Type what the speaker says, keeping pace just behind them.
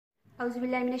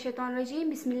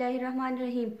Auzubillahiminash-shaytanir-rajeem.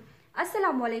 Bismillahir-rahmanir-rahim.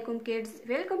 Assalamualaikum kids.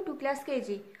 Welcome to class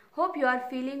KG. Hope you are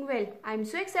feeling well. I am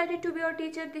so excited to be your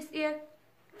teacher this year.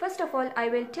 First of all, I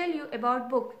will tell you about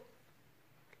book.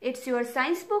 It's your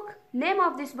science book. Name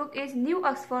of this book is New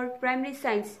Oxford Primary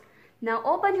Science. Now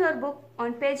open your book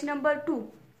on page number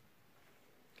 2.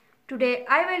 Today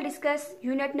I will discuss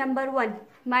unit number 1,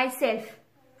 myself.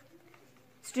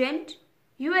 Student,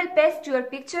 you will paste your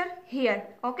picture here.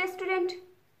 Okay, student?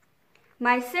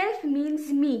 Myself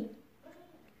means me.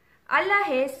 Allah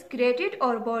has created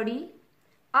our body,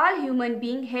 all human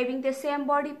beings having the same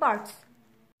body parts.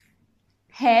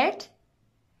 Head,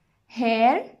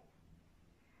 hair,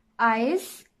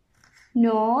 eyes,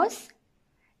 nose,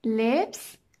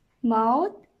 lips,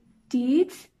 mouth,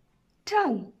 teeth,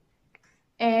 tongue,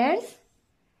 ears,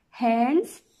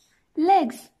 hands,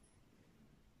 legs.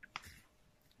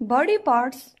 Body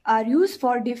parts are used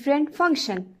for different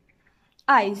functions.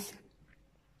 Eyes.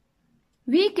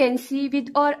 We can see with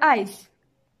our eyes.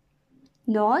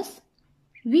 Nose.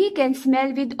 We can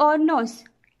smell with our nose.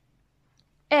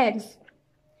 Ears.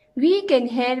 We can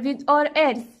hear with our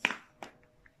ears.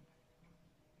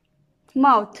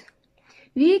 Mouth.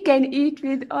 We can eat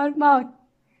with our mouth.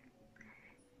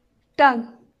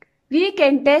 Tongue. We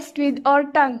can taste with our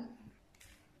tongue.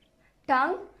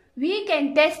 Tongue. We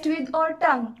can taste with our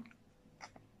tongue.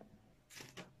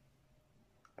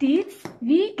 Teeth.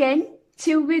 We can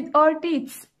chew with our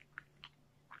teeth.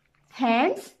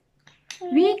 Hands.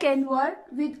 We can work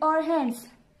with our hands.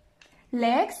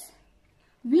 Legs.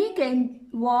 We can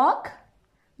walk,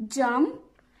 jump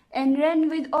and run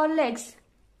with our legs.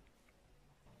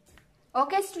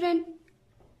 Okay, student.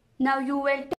 Now you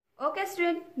will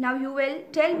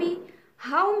tell me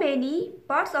how many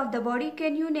parts of the body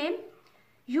can you name?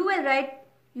 You will write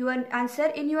your answer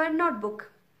in your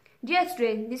notebook. Dear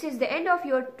student, this is the end of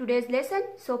your today's lesson.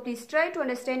 So please try to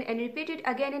understand and repeat it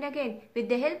again and again with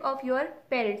the help of your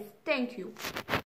parents. Thank you.